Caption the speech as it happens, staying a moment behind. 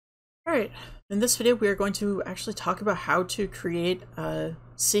Alright, in this video we are going to actually talk about how to create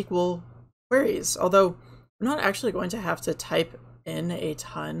SQL queries, although we're not actually going to have to type in a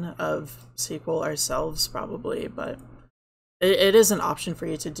ton of SQL ourselves probably, but it is an option for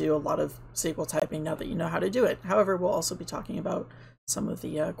you to do a lot of SQL typing now that you know how to do it. However, we'll also be talking about some of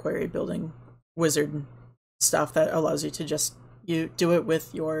the query building wizard stuff that allows you to just do it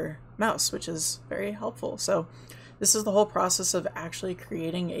with your mouse, which is very helpful. So this is the whole process of actually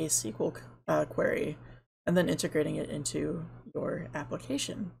creating a SQL query and then integrating it into your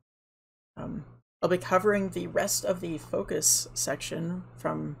application. I'll be covering the rest of the focus section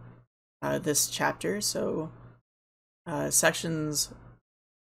from this chapter, so sections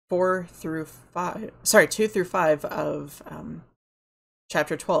 2 through 5 of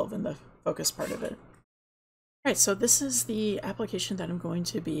chapter 12 in the focus part of it. Alright, so this is the application that I'm going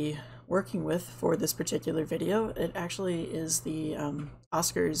to be working with for this particular video. It actually is the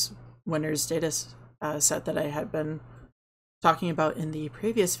Oscars winners data set that I had been talking about in the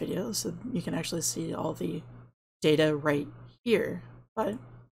previous video, so you can actually see all the data right here. But if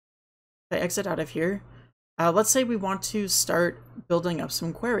I exit out of here, let's say we want to start building up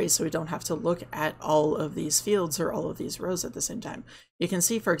some queries so we don't have to look at all of these fields or all of these rows at the same time. You can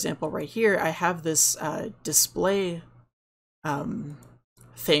see, for example, right here, I have this display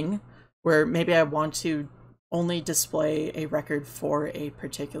thing where maybe I want to only display a record for a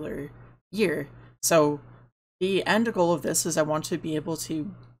particular year. So the end goal of this is I want to be able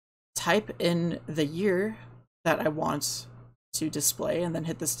to type in the year that I want to display and then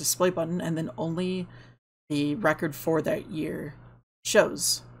hit this display button, and then only the record for that year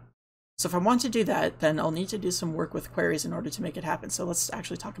shows. So if I want to do that, then I'll need to do some work with queries in order to make it happen. So let's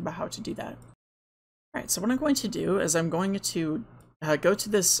actually talk about how to do that. All right, so what I'm going to do is I'm going to go to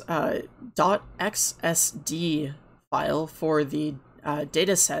this .xsd file for the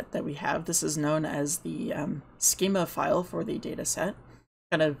data set that we have. This is known as the schema file for the data set.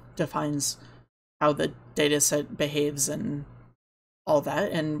 Kind of defines how the data set behaves and all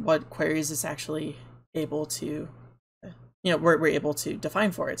that, and what queries it's actually able to, we're able to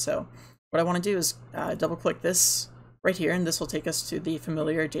define for it. So what I want to do is double click this right here, and this will take us to the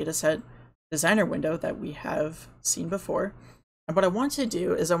familiar dataset designer window that we have seen before. And what I want to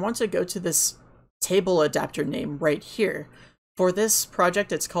do is I want to go to this table adapter name right here. For this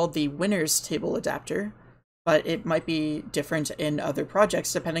project, it's called the winners table adapter, but it might be different in other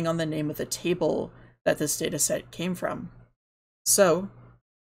projects depending on the name of the table that this dataset came from. So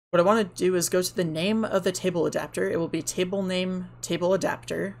what I want to do is go to the name of the table adapter. It will be table name table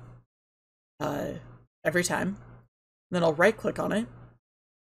adapter every time. And then I'll right click on it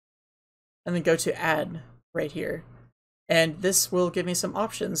and then go to add right here. And this will give me some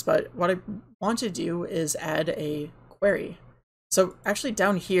options, but what I want to do is add a query. So actually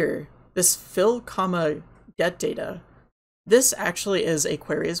down here, this fill comma get data, this actually is a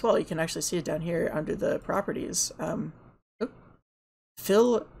query as well. You can actually see it down here under the properties.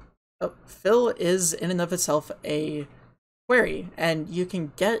 Fill is in and of itself a query, and you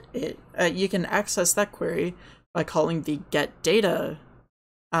can get it. You can access that query by calling the getData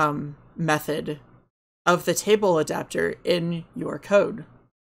method of the table adapter in your code.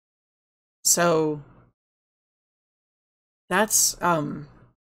 So that's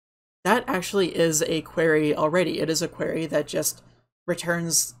that actually is a query already. It is a query that just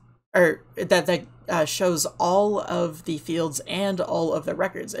returns, or that shows all of the fields and all of the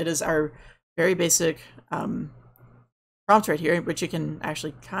records. It is our very basic prompt right here, which you can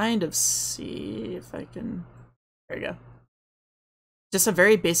actually kind of see if I can. There you go. Just a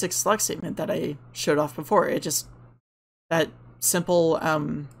very basic select statement that I showed off before. It just, that simple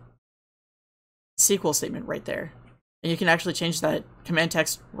SQL statement right there. And you can actually change that command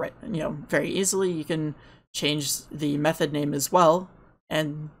text right, very easily. You can change the method name as well,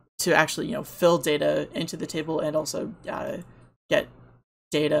 and to actually, fill data into the table and also get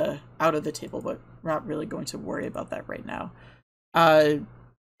data out of the table, but we're not really going to worry about that right now.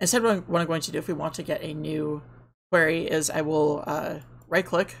 Instead, what I'm going to do if we want to get a new query is I will right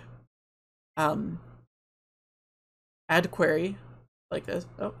click, add query, like this.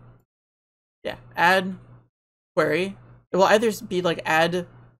 Oh, yeah, add query. It will either be like add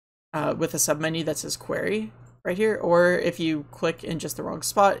with a submenu that says query right here, or if you click in just the wrong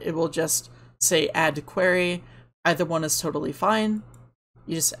spot, it will just say add query. Either one is totally fine.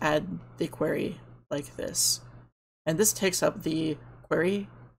 You just add the query like this. And this takes up the query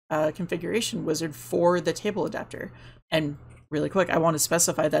configuration wizard for the table adapter. And really quick, I want to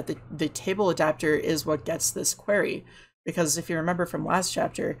specify that the table adapter is what gets this query. because if you remember from last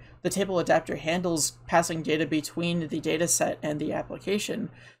chapter, the table adapter handles passing data between the data set and the application.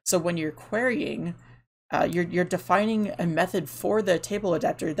 So when you're querying, you're defining a method for the table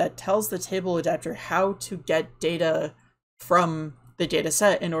adapter that tells the table adapter how to get data from the data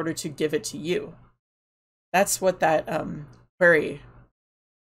set in order to give it to you. That's what that query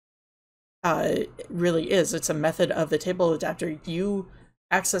really is. It's a method of the table adapter. You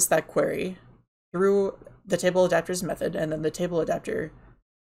access that query through the table adapter's method, and then the table adapter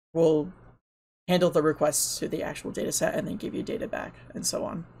will handle the requests to the actual data set and then give you data back, and so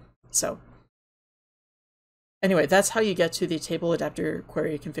on. So anyway, that's how you get to the table adapter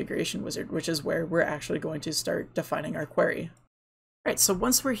query configuration wizard, which is where we're actually going to start defining our query. All right, so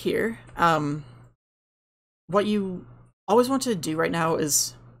once we're here, what you always want to do right now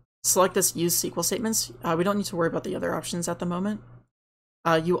is select this use SQL statements. We don't need to worry about the other options at the moment.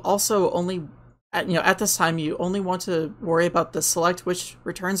 You also only, at this time, you only want to worry about the select which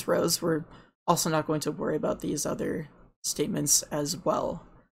returns rows. We're also not going to worry about these other statements as well.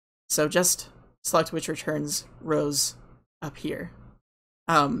 So just select which returns rows up here.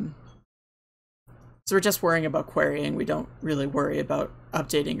 So we're just worrying about querying. We don't really worry about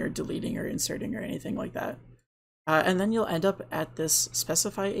updating or deleting or inserting or anything like that. And then you'll end up at this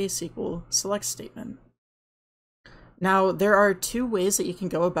specify a SQL select statement. Now, there are two ways that you can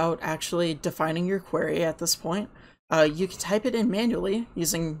go about actually defining your query at this point. You can type it in manually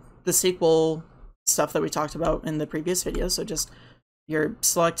using the SQL stuff that we talked about in the previous video. So just your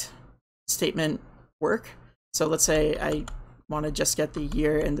select statement work. So let's say I want to just get the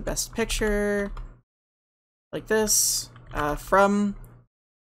year in the best picture, like this, from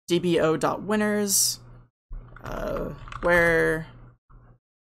dbo.winners, where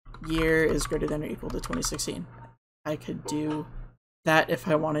year is greater than or equal to 2016. I could do that if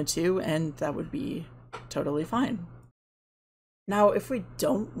I wanted to, and that would be totally fine. Now, if we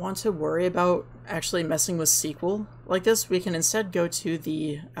don't want to worry about actually messing with SQL like this, we can instead go to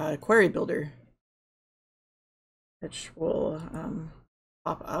the query builder, which will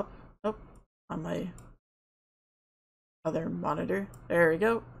pop up on my other monitor. There we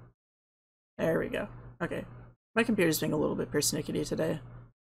go. There we go. Okay. My computer's being a little bit persnickety today,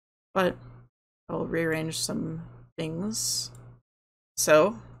 but I'll rearrange some things.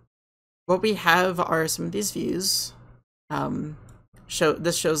 So what we have are some of these views.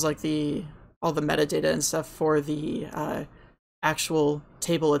 This shows like all the metadata and stuff for the actual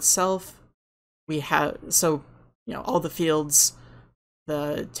table itself. We have, so all the fields,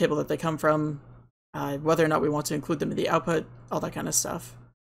 the table that they come from, whether or not we want to include them in the output, all that kind of stuff.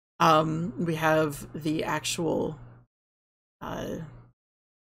 We have the actual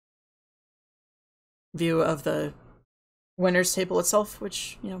view of the winners table itself,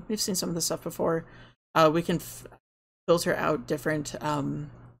 which we've seen some of this stuff before. We can filter out different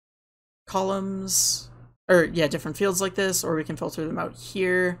columns, or different fields like this, or we can filter them out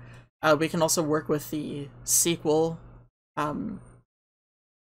here. We can also work with the SQL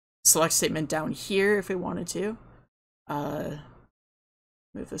select statement down here if we wanted to.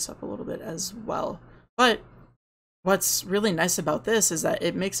 Move this up a little bit as well. But what's really nice about this is that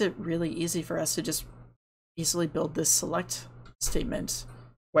it makes it really easy for us to just easily build this select statement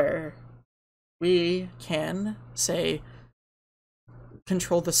where we can say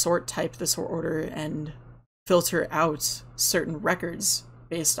control the sort type, the sort order, and filter out certain records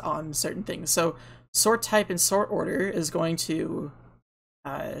based on certain things. So sort type and sort order is going to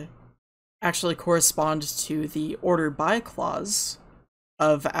actually correspond to the order by clause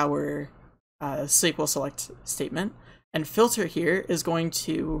of our SQL select statement, and filter here is going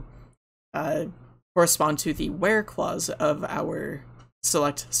to correspond to the where clause of our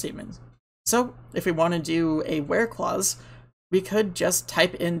select statement. So if we want to do a where clause, we could just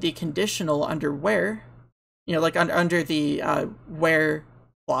type in the conditional under where, like under the where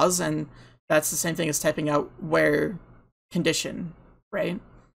clause, and that's the same thing as typing out where condition, right?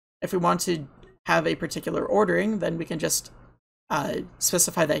 If we want to have a particular ordering, then we can just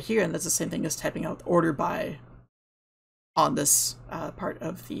specify that here, and that's the same thing as typing out order by on this part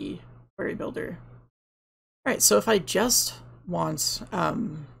of the query builder. All right, so if I just want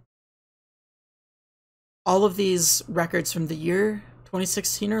all of these records from the year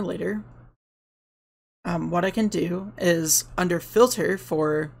 2016 or later, what I can do is under filter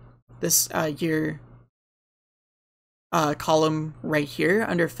for this year column right here,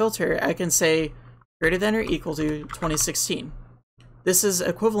 under filter, I can say greater than or equal to 2016. This is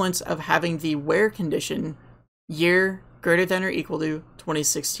equivalent of having the where condition year greater than or equal to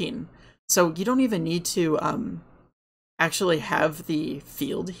 2016. So you don't even need to actually have the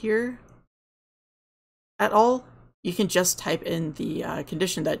field here at all. you can just type in the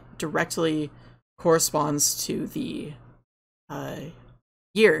condition that directly corresponds to the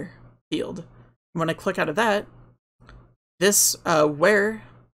year field. When I click out of that, this where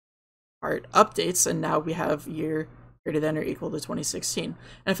part updates, and now we have year greater than or equal to 2016.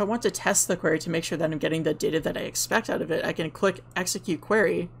 And if I want to test the query to make sure that I'm getting the data that I expect out of it, I can click execute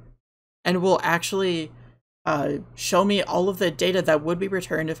query, and it will actually show me all of the data that would be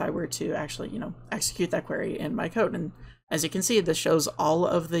returned if I were to actually, you know, execute that query in my code. And as you can see, this shows all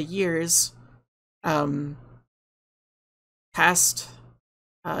of the years past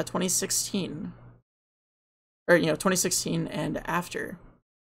 2016, or, you know, 2016 and after.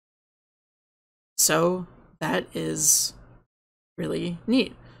 So that is really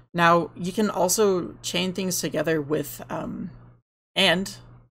neat. Now, you can also chain things together with and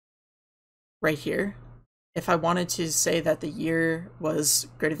right here. If I wanted to say that the year was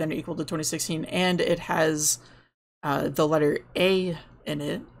greater than or equal to 2016 and it has the letter A in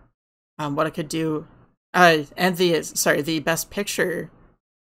it, what I could do, and the best picture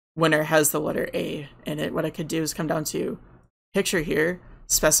winner has the letter A in it, what I could do is come down to picture here,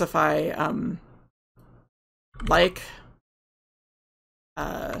 specify like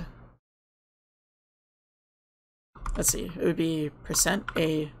let's see, it would be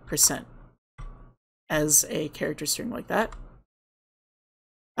 %A% as a character string like that.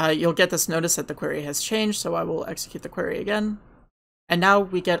 You'll get this notice that the query has changed, so I will execute the query again. And now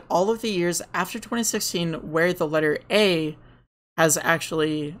we get all of the years after 2016 where the letter A has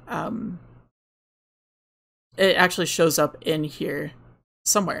actually, it actually shows up in here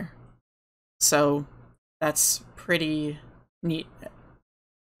somewhere. So that's pretty neat.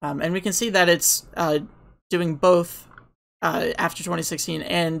 And we can see that it's doing both after 2016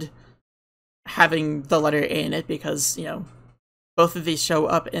 and having the letter A in it, because, you know, both of these show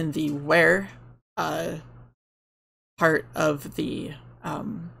up in the where part of the,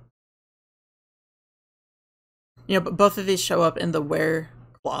 you know, both of these show up in the where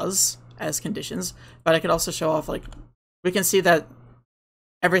clause as conditions, but I could also show off, like, we can see that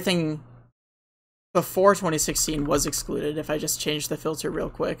everything before 2016 was excluded if I just change the filter real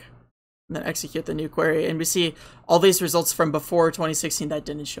quick and then execute the new query, and we see all these results from before 2016 that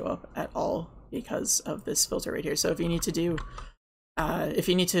didn't show up at all because of this filter right here. So if you need to do, if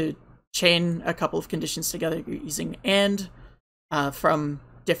you need to chain a couple of conditions together, you're using and from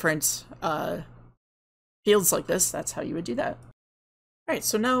different fields like this, that's how you would do that. All right,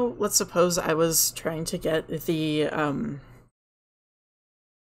 so now let's suppose I was trying to get the,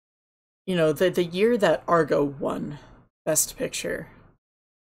 you know, the year that Argo won Best Picture.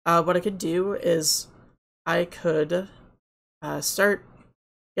 What I could do is I could start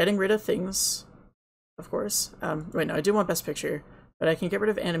getting rid of things, of course. Wait, no, I do want Best Picture, but I can get rid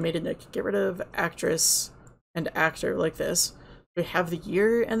of animated, I can get rid of actress and actor like this. We have the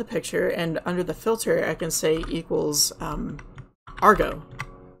year and the picture, and under the filter, I can say equals Argo.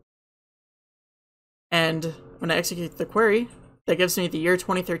 And when I execute the query, that gives me the year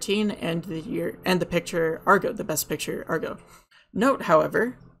 2013 and the year and the picture Argo, the Best Picture Argo. Note,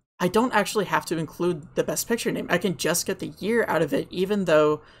 however, I don't actually have to include the Best Picture name. I can just get the year out of it, even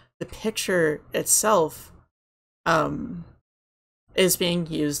though the picture itself is being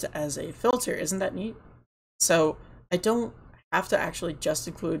used as a filter. Isn't that neat? So I don't have to actually just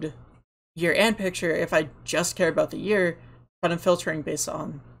include year and picture if I just care about the year, but I'm filtering based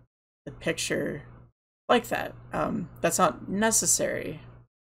on the picture like that. That's not necessary.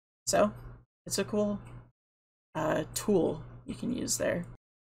 So it's a cool tool you can use there.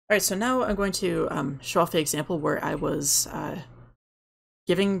 All right, so now I'm going to show off the example where I was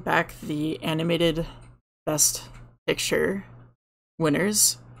giving back the animated Best Picture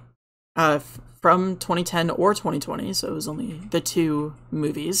winners from 2010 or 2020, so it was only the two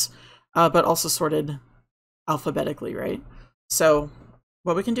movies, but also sorted alphabetically, right? So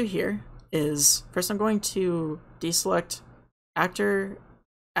what we can do here is, first I'm going to deselect actor,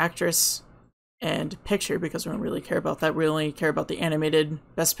 actress, and picture, because we don't really care about that. We only care about the animated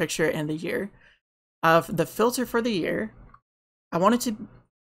Best Picture and the year. The filter for the year, I wanted to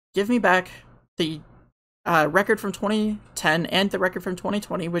give me back the record from 2010 and the record from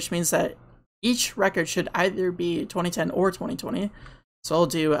 2020, which means that each record should either be 2010 or 2020. So I'll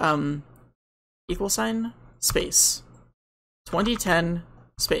do equal sign space 2010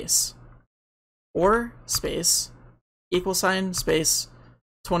 space or space equal sign space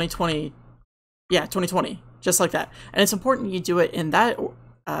 2020. Yeah, 2020, just like that. And it's important you do it in that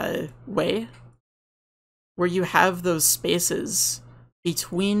way, where you have those spaces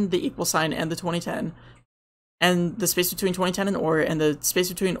between the equal sign and the 2010, and the space between 2010 and or, and the space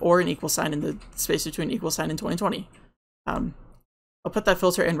between or and equal sign, and the space between equal sign and 2020. I'll put that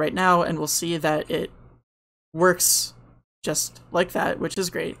filter in right now, and we'll see that it works just like that, which is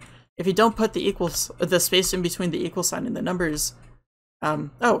great. If you don't put the space in between the equal sign and the numbers,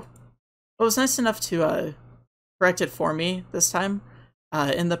 oh, it was nice enough to correct it for me this time.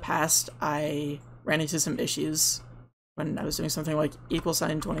 In the past, I ran into some issues when I was doing something like equal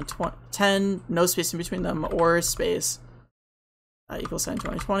sign 2010, no space in between them, or space, equal sign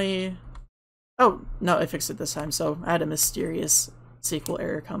 2020. Oh, no, I fixed it this time, so I had a mysterious SQL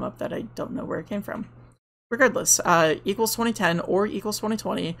error come up that I don't know where it came from. Regardless, equals 2010 or equals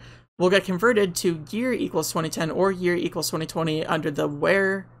 2020 will get converted to year equals 2010 or year equals 2020 under the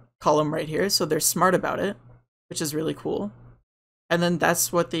where column right here, so they're smart about it, which is really cool. And then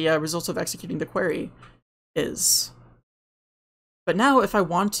that's what the result of executing the query is. But now if I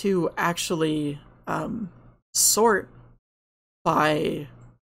want to actually sort by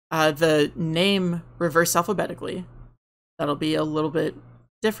the name reverse alphabetically, that'll be a little bit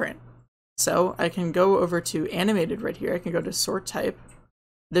different. So I can go over to animated right here. I can go to sort type.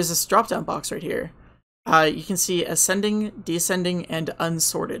 There's this drop-down box right here. You can see ascending, descending, and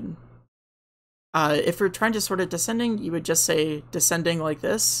unsorted. If we're trying to sort it descending, you would just say descending like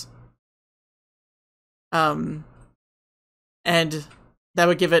this. And that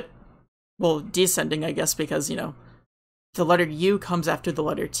would give it, well, descending, I guess, because, you know, the letter U comes after the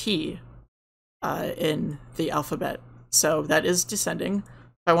letter T in the alphabet. So that is descending.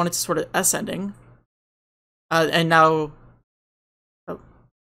 If I wanted to sort it ascending, and now, oh,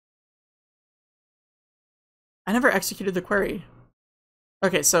 I never executed the query.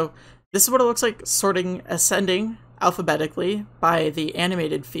 Okay, so this is what it looks like sorting ascending alphabetically by the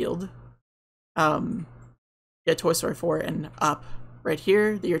animated field. Get Toy Story 4 and up right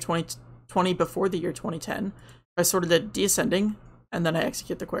here, the year 2020 before the year 2010. I sorted it descending, and then I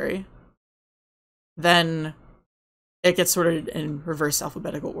execute the query. Then it gets sorted in reverse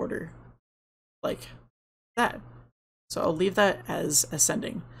alphabetical order, like that. So I'll leave that as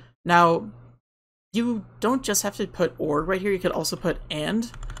ascending. Now, you don't just have to put or right here, you could also put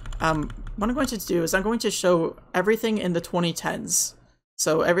and. What I'm going to do is I'm going to show everything in the 2010s.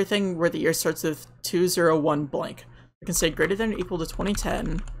 So everything where the year starts with 201 blank. I can say greater than or equal to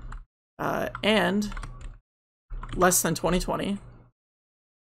 2010 and less than 2020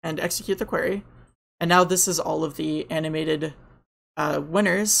 and execute the query. And now this is all of the animated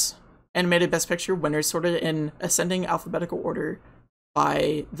winners, animated best picture winners sorted in ascending alphabetical order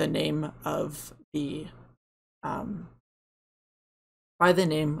by the name of the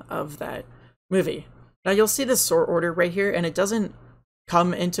that movie. Now you'll see the sort order right here, and it doesn't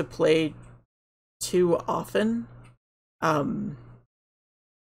come into play too often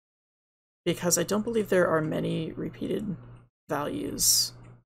because I don't believe there are many repeated values.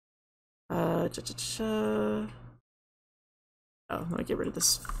 Oh, let me get rid of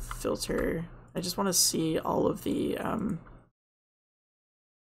this filter. I just want to see all of the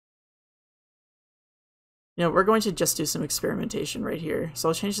you know, we're going to just do some experimentation right here. So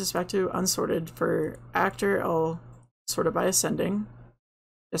I'll change this back to unsorted. For actor, I'll sort it by ascending,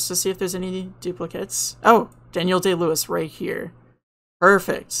 just to see if there's any duplicates. Oh, Daniel Day-Lewis right here.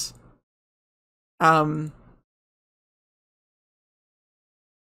 Perfect.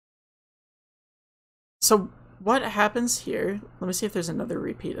 So what happens here, let me see if there's another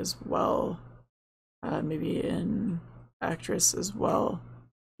repeat as well. Maybe in actress as well.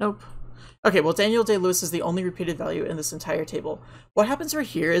 Nope. Okay, well, Daniel Day-Lewis is the only repeated value in this entire table. What happens right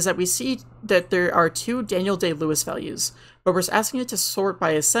here is that we see that there are two Daniel Day-Lewis values, but we're asking it to sort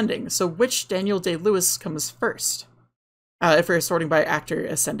by ascending. So which Daniel Day-Lewis comes first? If we're sorting by actor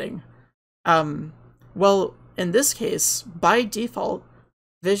ascending. Well, in this case, by default,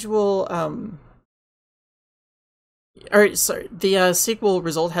 visual, the SQL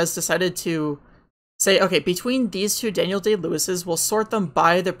result has decided to say, okay, between these two Daniel Day-Lewises, we'll sort them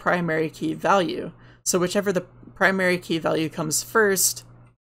by the primary key value. So whichever the primary key value comes first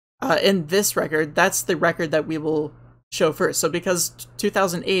in this record, that's the record that we will show first. So because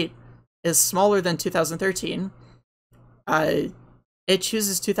 2008 is smaller than 2013, it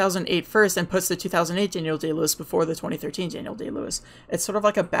chooses 2008 first and puts the 2008 Daniel Day-Lewis before the 2013 Daniel Day-Lewis. It's sort of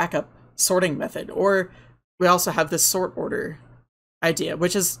like a backup sorting method. Or we also have this sort order idea,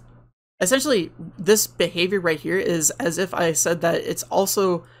 which is essentially, this behavior right here is as if I said that it's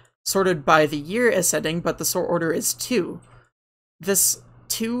also sorted by the year ascending, but the sort order is 2. This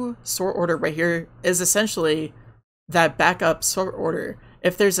 2 sort order right here is essentially that backup sort order.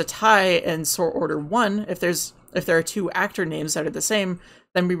 If there's a tie in sort order 1, if there are 2 actor names that are the same,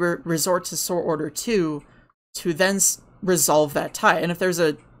 then we resort to sort order 2 to then resolve that tie. And if there's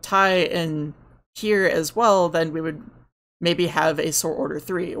a tie in here as well, then we would maybe have a sort order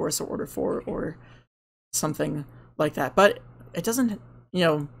 3 or a sort order 4 or something like that. But it doesn't, you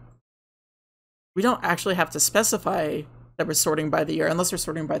know, we don't actually have to specify that we're sorting by the year unless we're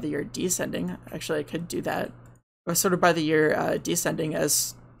sorting by the year descending. Actually, I could do that. Or sorted by the year descending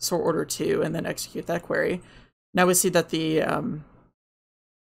as sort order 2 and then execute that query. Now we see that the,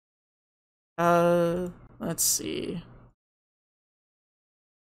 let's see.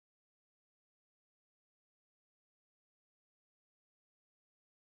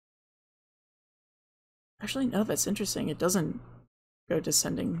 Actually, no, that's interesting. It doesn't go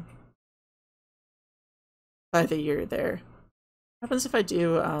descending by the year there. What happens if I do,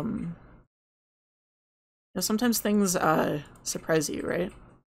 you know, sometimes things surprise you, right?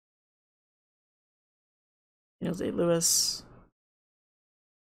 Daniel Day-Lewis.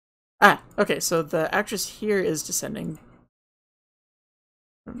 Ah, okay, so the actress here is descending.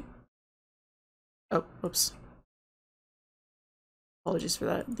 Oh, whoops. Apologies for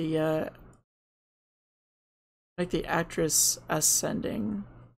that. The, like the actress ascending.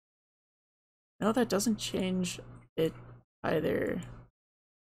 No, that doesn't change it either.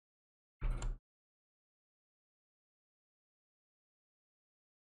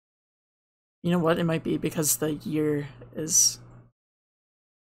 You know what? It might be because the year is...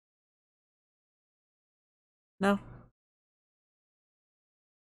 No?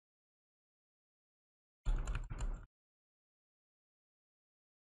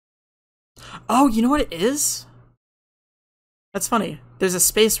 Oh, you know what it is? That's funny. There's a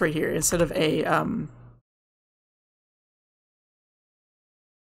space right here instead of a,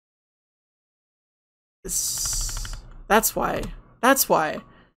 that's why. That's why.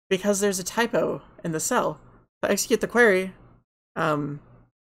 Because there's a typo in the cell. If I execute the query, oh,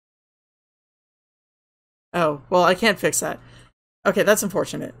 well, I can't fix that. Okay, that's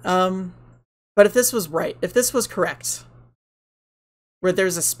unfortunate. But if this was right, if this was correct, where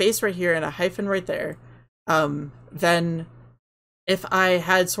there's a space right here and a hyphen right there, then if I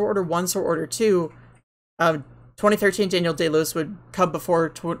had sort order 1, sort order 2, 2013 Daniel Day-Lewis would come before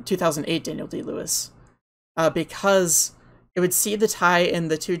 2008 Daniel Day-Lewis, because it would see the tie in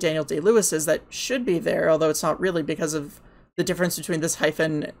the 2 Daniel Day-Lewises that should be there, although it's not really because of the difference between this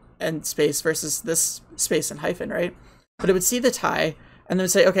hyphen and space versus this space and hyphen, right? But it would see the tie, and then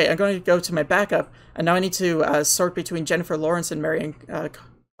say, okay, I'm going to go to my backup, and now I need to sort between Jennifer Lawrence and Marion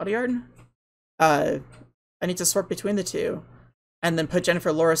Cotillard. I need to sort between the 2, and then put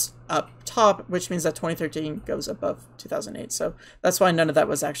Jennifer Lawrence up top, which means that 2013 goes above 2008. So that's why none of that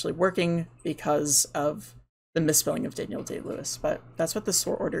was actually working, because of the misspelling of Daniel Day-Lewis. But that's what the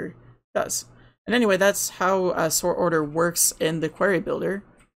sort order does. And anyway, that's how sort order works in the query builder.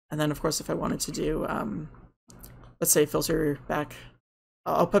 And then, of course, if I wanted to do, let's say, filter back,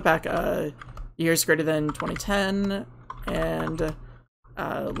 I'll put back years greater than 2010 and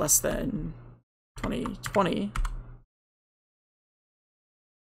less than 2020.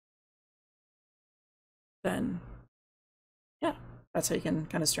 Then, yeah, that's how you can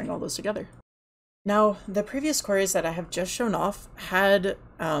kind of string all those together. Now, the previous queries that I have just shown off had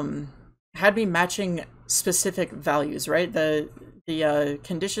me matching specific values, right? The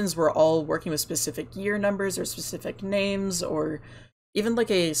conditions were all working with specific year numbers or specific names or even like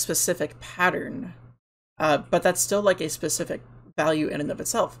a specific pattern, but that's still like a specific value in and of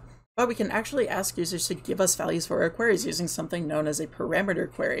itself. But we can actually ask users to give us values for our queries using something known as a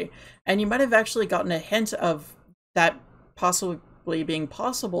parameter query. And you might have actually gotten a hint of that possibly being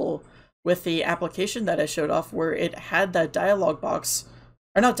possible with the application that I showed off, where it had that dialog box,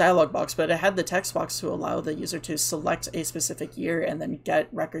 or not dialog box, but it had the text box to allow the user to select a specific year and then get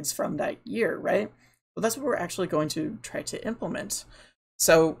records from that year, right? Well, that's what we're actually going to try to implement.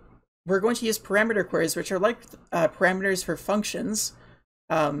 So we're going to use parameter queries, which are like parameters for functions.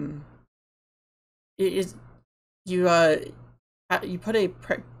 You put a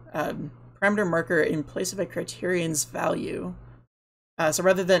parameter marker in place of a criterion's value. So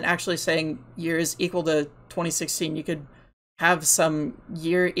rather than actually saying years equal to 2016, you could have some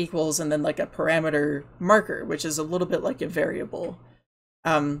year equals and then like a parameter marker, which is a little bit like a variable.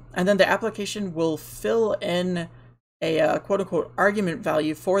 And then the application will fill in a quote-unquote argument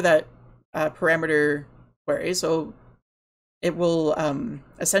value for that parameter query. So it will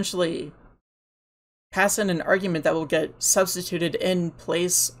essentially pass in an argument that will get substituted in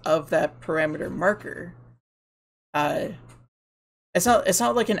place of that parameter marker. It's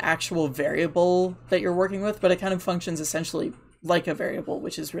not like an actual variable that you're working with, but it kind of functions essentially like a variable,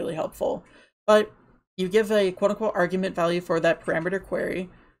 which is really helpful. But you give a quote-unquote argument value for that parameter query,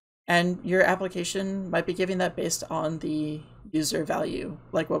 And your application might be giving that based on the user value,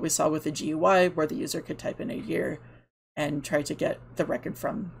 like what we saw with the GUI, where the user could type in a year and try to get the record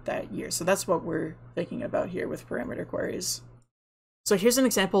from that year. So that's what we're thinking about here with parameter queries. So here's an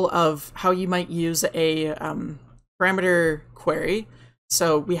example of how you might use a parameter query.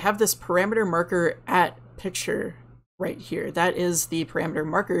 So we have this parameter marker at picture right here. That is the parameter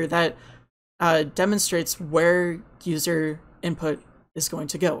marker that demonstrates where user input is going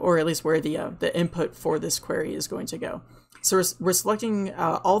to go, or at least where the input for this query is going to go. So we're selecting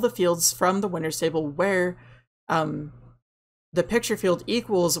all the fields from the winners table where the picture field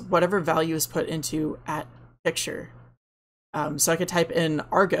equals whatever value is put into at picture. So I could type in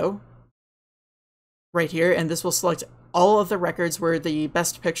Argo right here, and this will select all of the records where the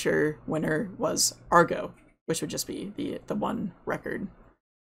best picture winner was Argo, which would just be the one record.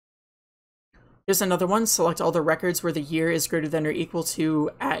 Here's another one. Select all the records where the year is greater than or equal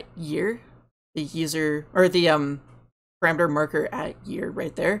to at year. The user, or the parameter marker at year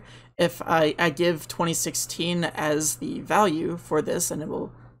right there. If I give 2016 as the value for this, and it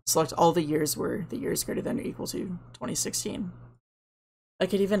will select all the years where the year is greater than or equal to 2016. I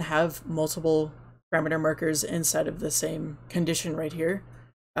could even have multiple parameter markers inside of the same condition right here,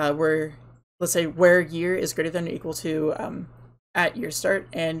 where, let's say, where year is greater than or equal to at year start,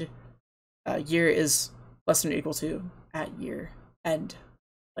 and year is less than or equal to at year end,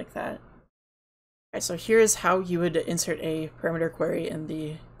 like that. All right, so here is how you would insert a parameter query in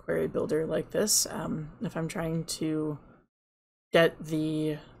the query builder like this. If I'm trying to get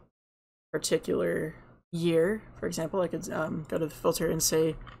the particular year, for example, I could go to the filter and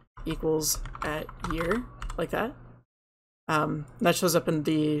say equals at year, like that. That shows up in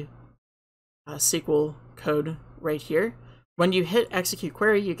the SQL code right here. When you hit execute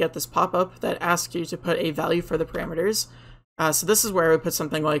query, you get this pop-up that asks you to put a value for the parameters. So this is where I would put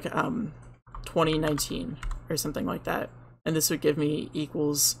something like 2019 or something like that, and this would give me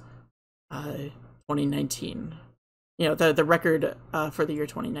equals 2019. You know, the record for the year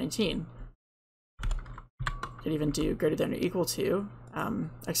 2019. Could even do greater than or equal to.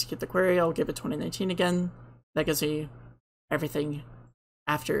 Execute the query. I'll give it 2019 again. That gives me everything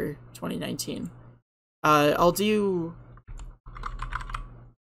after 2019. I'll do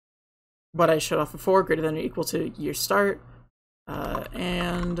what I showed off before, greater than or equal to year start,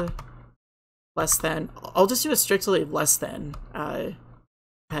 and less than. I'll just do a strictly less than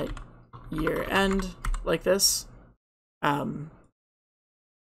at year end, like this. So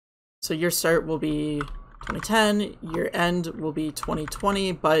year start will be 2010, year end will be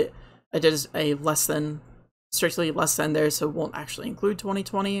 2020, but I did a less than, strictly less than there, so it won't actually include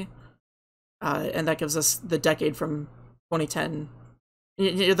 2020. And that gives us the decade from 2010,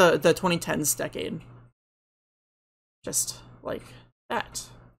 the 2010s decade, just like that.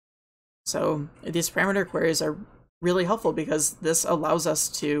 So these parameter queries are really helpful because this allows us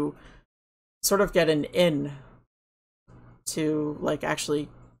to sort of get an in to, like, actually,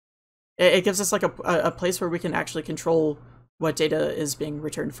 it gives us like a place where we can actually control what data is being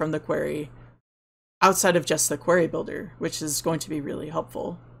returned from the query outside of just the query builder, which is going to be really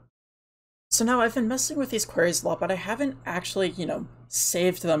helpful. So now I've been messing with these queries a lot, but I haven't actually, you know,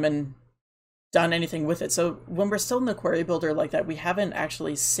 saved them and done anything with it. So when we're still in the query builder like that, we haven't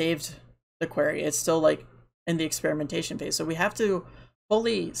actually saved the query. It's still like in the experimentation phase. So we have to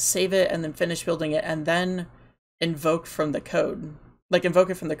fully save it and then finish building it and then invoke from the code, like invoke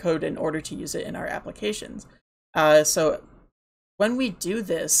it from the code in order to use it in our applications. So when we do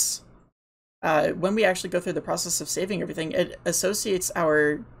this, when we actually go through the process of saving everything, it associates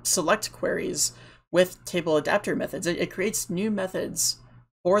our select queries with table adapter methods. It creates new methods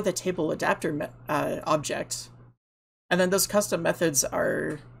for the table adapter object. And then those custom methods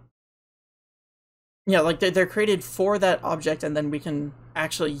are, like they're created for that object, and then we can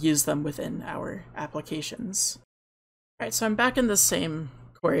actually use them within our applications. All right, so I'm back in the same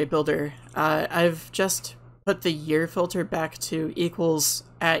query builder. I've just put the year filter back to equals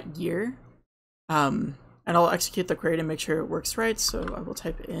at year. And I'll execute the query to make sure it works right. So I will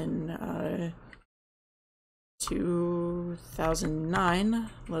type in 2009,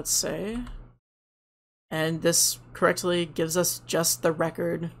 let's say. And this correctly gives us just the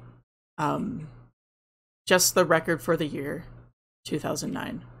record for the year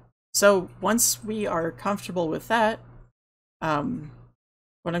 2009. So once we are comfortable with that,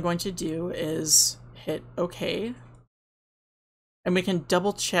 what I'm going to do is hit OK. And we can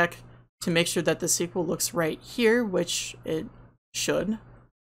double check to make sure that the SQL looks right here, which it should.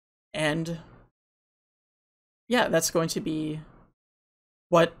 And yeah, that's going to be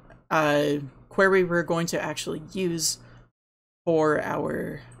what query we're going to actually use for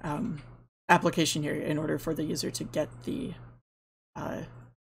our application here in order for the user to get the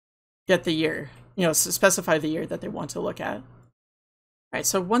year, specify the year that they want to look at. All right,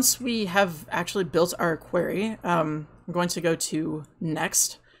 so once we have actually built our query, I'm going to go to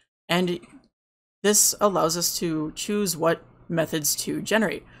next, and this allows us to choose what methods to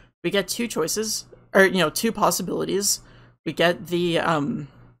generate. We get two choices, or two possibilities. We get the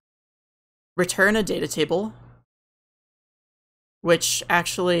return a data table, which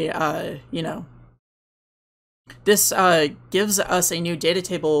actually, this gives us a new data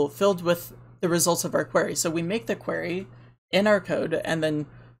table filled with the results of our query. So we make the query in our code, and then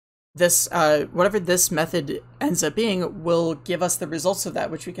this, whatever this method ends up being, will give us the results of that,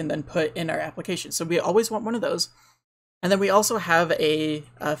 which we can then put in our application. So we always want one of those. And then we also have a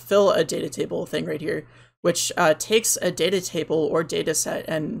fill a data table thing right here, which takes a data table or data set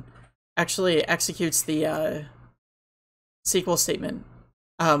and actually executes the SQL statement,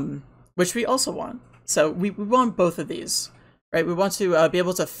 which we also want. So we want both of these, right? We want to be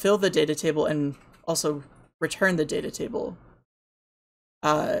able to fill the data table and also return the data table.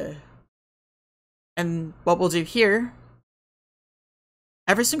 And what we'll do here,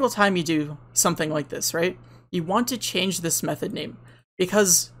 every single time you do something like this, right? You want to change this method name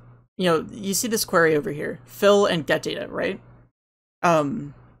because, you see this query over here, fill and get data, right?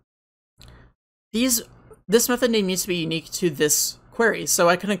 This method name needs to be unique to this query, so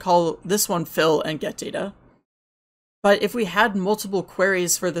I couldn't call this one fill and get data. But if we had multiple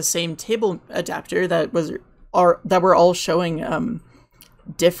queries for the same table adapter that were all showing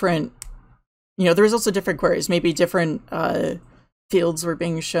different, the results of different queries, maybe different fields were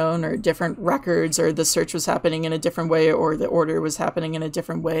being shown, or different records, or the search was happening in a different way, or the order was happening in a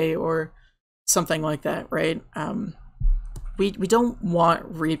different way, or something like that, right? We don't want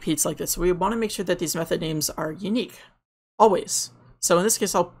repeats like this. We want to make sure that these method names are unique, always. So in this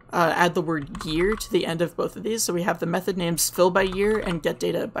case, I'll add the word year to the end of both of these. So we have the method names fill by year and get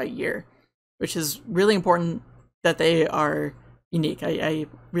data by year, which is really important that they are unique. I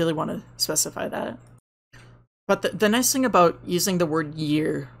really want to specify that. But the nice thing about using the word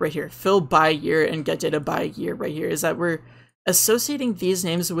year right here, fill by year and get data by year right here, is that we're associating these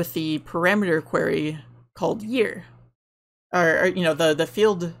names with the parameter query called year. Or the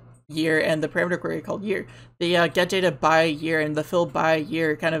field year and the parameter query called year. The get data by year and the fill by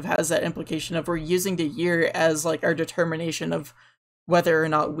year kind of has that implication of we're using the year as like our determination of whether or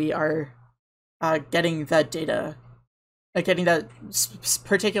not we are getting that data, getting that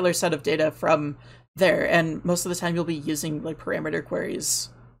particular set of data from there. And most of the time you'll be using like parameter queries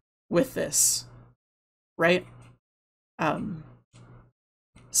with this, right?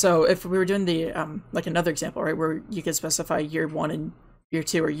 So if we were doing the, like another example, right, where you could specify year 1 and year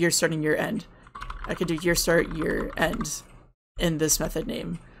 2, or year start and year end, I could do year start, year end in this method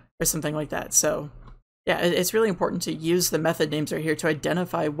name, or something like that. So yeah, it's really important to use the method names right here to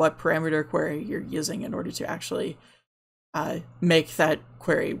identify what parameter query you're using in order to actually make that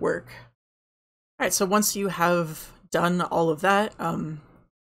query work. All right, so once you have done all of that, you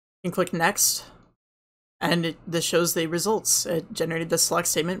can click next. And this shows the results. It generated the select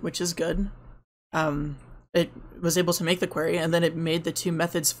statement, which is good. It was able to make the query, and then it made the two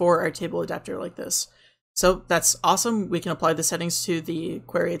methods for our table adapter like this. So that's awesome. We can apply the settings to the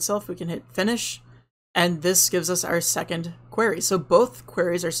query itself. We can hit finish, and this gives us our second query. So both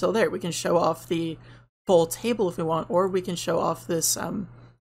queries are still there. We can show off the full table if we want, or we can show off this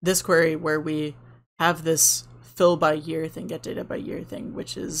this query where we have this fill by year thing, get data by year thing,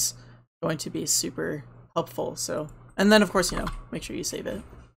 which is going to be super helpful. So, and then of course, make sure you save it.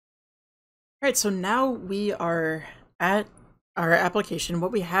 All right, so now we are at our application.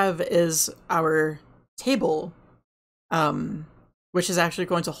 What we have is our table, which is actually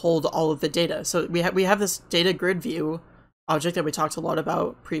going to hold all of the data. So we have this data grid view object that we talked a lot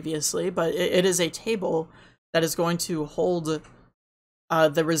about previously, but it is a table that is going to hold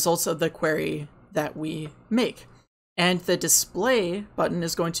the results of the query that we make. And the display button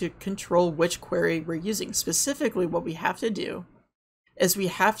is going to control which query we're using. Specifically, what we have to do is we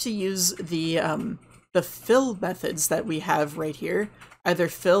have to use the fill methods that we have right here, either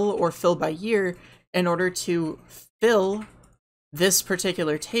fill or fill by year, in order to fill this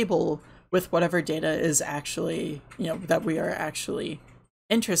particular table with whatever data is actually, that we are actually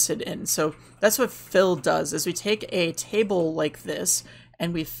interested in. So that's what fill does, is we take a table like this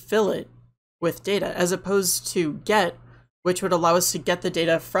and we fill it with data, as opposed to get, which would allow us to get the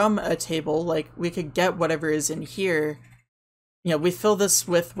data from a table. Like we could get whatever is in here, we fill this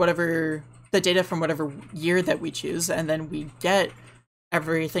with whatever, the data from whatever year that we choose, and then we get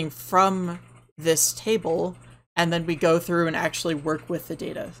everything from this table, and then we go through and actually work with the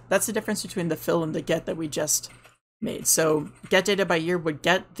data. That's the difference between the fill and the get that we just made. So get data by year would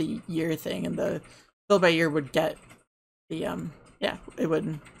get the year thing, and the fill by year would get the yeah, it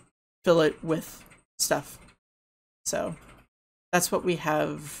would fill it with stuff. So that's what we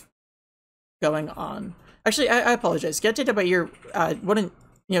have going on. Actually, I apologize. Get data by year wouldn't,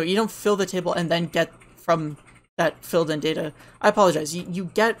 you don't fill the table and then get from that filled in data. I apologize.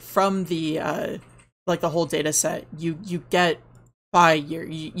 You get from the like the whole data set. You get by year.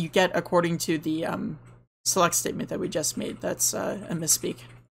 You get according to the select statement that we just made. That's a misspeak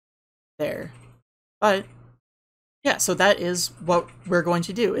there. But yeah, so that is what we're going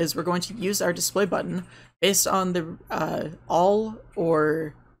to do, is we're going to use our display button based on the all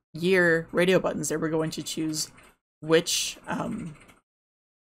or year radio buttons there. We're going to choose which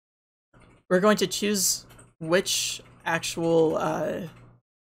actual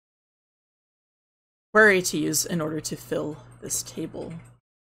query to use in order to fill this table.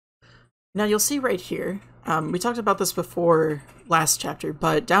 Now you'll see right here, we talked about this before last chapter,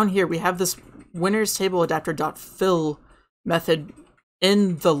 but down here we have this winners table adapter.fill method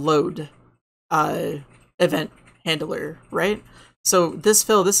in the load event handler, right? So this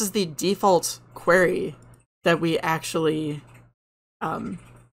fill, this is the default query that we actually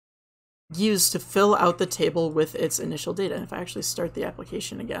use to fill out the table with its initial data. If I actually start the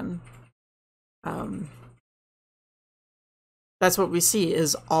application again, that's what we see,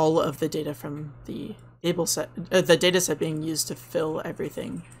 is all of the data from the table set, the data set being used to fill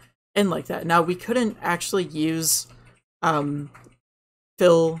everything in like that. Now we couldn't actually use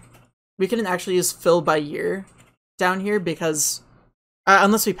fill. We couldn't actually use fill by year down here because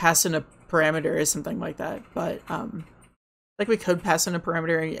unless we pass in a parameter or something like that. But like we could pass in a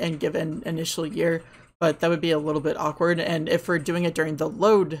parameter and give an initial year, but that would be a little bit awkward. And if we're doing it during the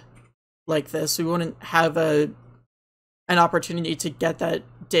load like this, we wouldn't have an opportunity to get that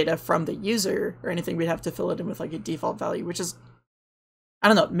data from the user or anything. We'd have to fill it in with like a default value, which is, I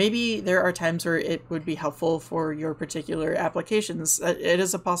don't know, maybe there are times where it would be helpful for your particular applications. It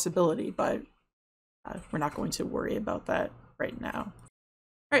is a possibility, but we're not going to worry about that right now.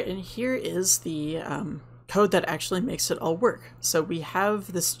 All right, and here is the code that actually makes it all work. So we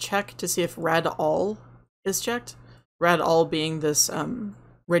have this check to see if rad all is checked. Rad all being this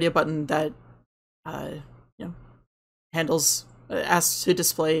radio button that handles, asks to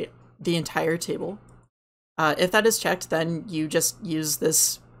display the entire table. If that is checked, then you just use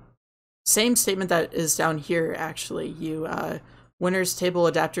this same statement that is down here, actually. You winners table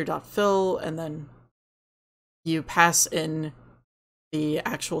adapter.fill, and then you pass in the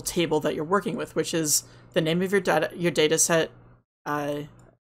actual table that you're working with, which is the name of your data set,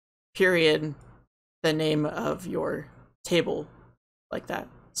 period, the name of your table, like that.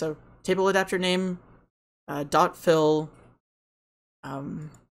 So table adapter name, dot fill,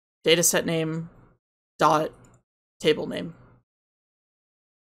 data set name, dot table name.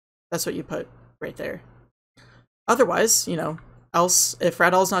 That's what you put right there. Otherwise, else, if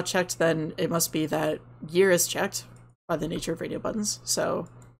rad all is not checked, then it must be that year is checked by the nature of radio buttons. So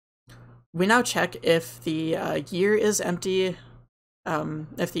we now check if the year is empty,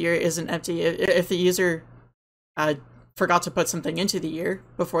 if the year isn't empty, if the user forgot to put something into the year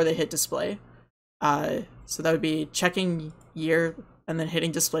before they hit display. So that would be checking year and then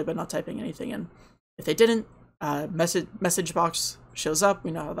hitting display but not typing anything in. If they didn't, message box shows up.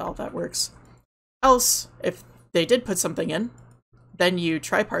 We know how all that works. Else, if they did put something in, then you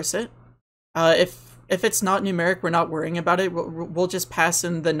try parse it. If it's not numeric, we're not worrying about it. We'll just pass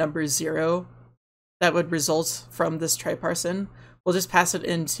in the number 0 that would result from this try parse in. We'll just pass it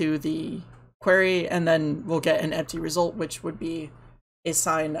into the query, and then we'll get an empty result, which would be a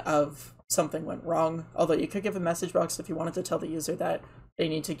sign of something went wrong. Although you could give a message box if you wanted to tell the user that they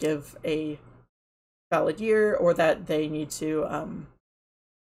need to give a valid year, or that they need to,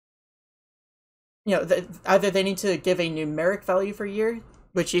 either they need to give a numeric value for year,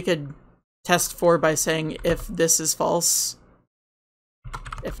 which you could test for by saying if this is false,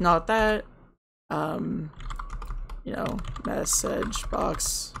 if not that, message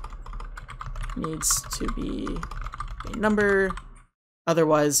box needs to be a number.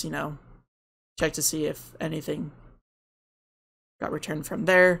 Otherwise, check to see if anything got returned from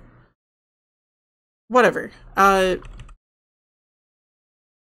there. Whatever.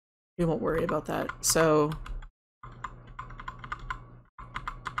 We won't worry about that. So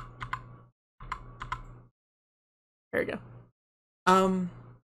there we go.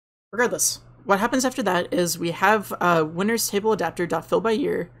 Regardless, what happens after that is we have winners table adapter.fill by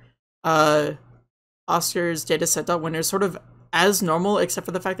year, Oscar's dataset.winners sort of as normal, except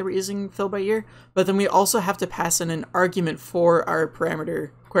for the fact that we're using fill by year. But then we also have to pass in an argument for our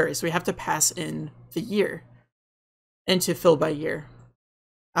parameter query. So we have to pass in the year into fill by year.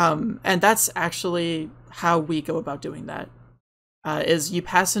 And that's actually how we go about doing that. Is you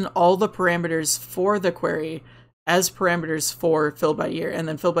pass in all the parameters for the query as parameters for fill by year, and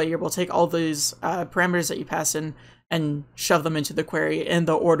then fill by year will take all these parameters that you pass in and shove them into the query in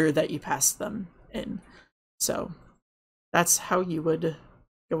the order that you pass them in. So that's how you would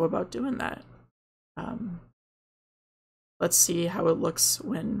go about doing that. Let's see how it looks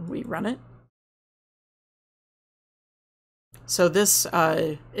when we run it. So this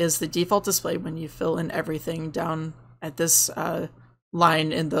is the default display when you fill in everything down at this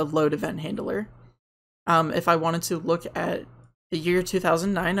line in the load event handler. If I wanted to look at the year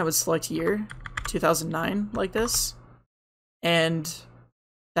 2009, I would select year 2009 like this. And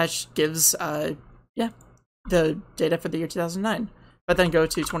that gives, yeah, the data for the year 2009. But then go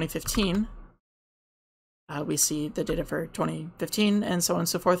to 2015, we see the data for 2015 and so on and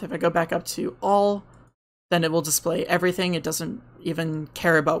so forth. If I go back up to all, then it will display everything. It doesn't even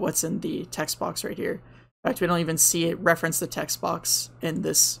care about what's in the text box right here. In fact, we don't even see it reference the text box in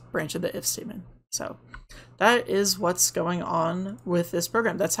this branch of the if statement. So that is what's going on with this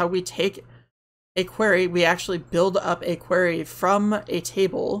program. That's how we take a query. We actually build up a query from a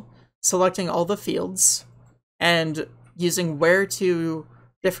table, selecting all the fields and using where to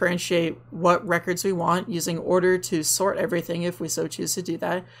differentiate what records we want, using order to sort everything if we so choose to do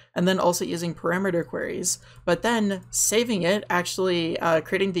that, and then also using parameter queries, but then saving it, actually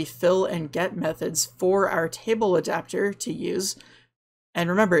creating the fill and get methods for our table adapter to use. And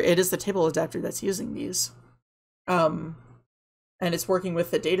remember, it is the table adapter that's using these. And it's working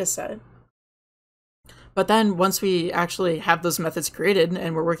with the data set. But then once we actually have those methods created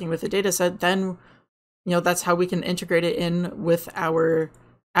and we're working with the data set, then that's how we can integrate it in with our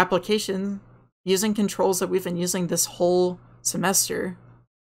application using controls that we've been using this whole semester.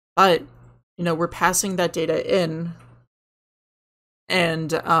 But we're passing that data in,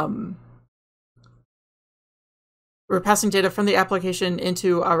 and we're passing data from the application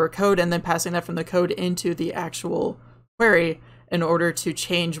into our code and then passing that from the code into the actual query in order to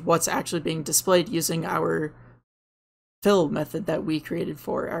change what's actually being displayed using our fill method that we created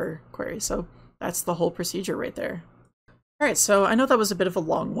for our query. So that's the whole procedure right there. All right, so I know that was a bit of a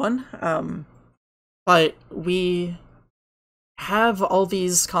long one, but we have all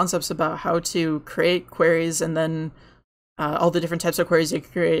these concepts about how to create queries and then all the different types of queries you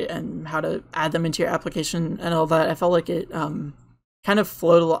can create and how to add them into your application and all that. I felt like it kind of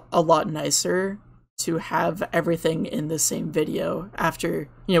flowed a lot nicer to have everything in the same video after,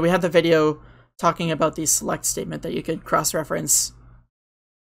 we had the video talking about the select statement that you could cross-reference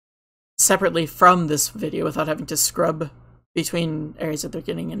separately from this video without having to scrub between areas at the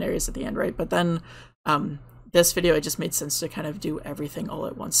beginning and areas at the end, right? But then this video, it just made sense to kind of do everything all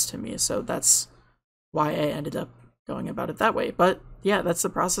at once to me. So that's why I ended up going about it that way. But yeah, that's the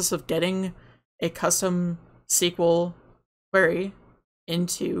process of getting a custom SQL query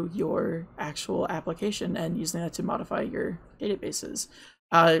into your actual application and using that to modify your databases.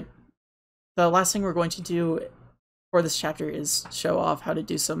 The last thing we're going to do for this chapter is show off how to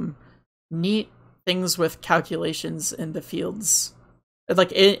do some neat things with calculations in the fields,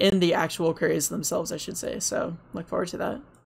 like in the actual queries themselves, I should say. So look forward to that.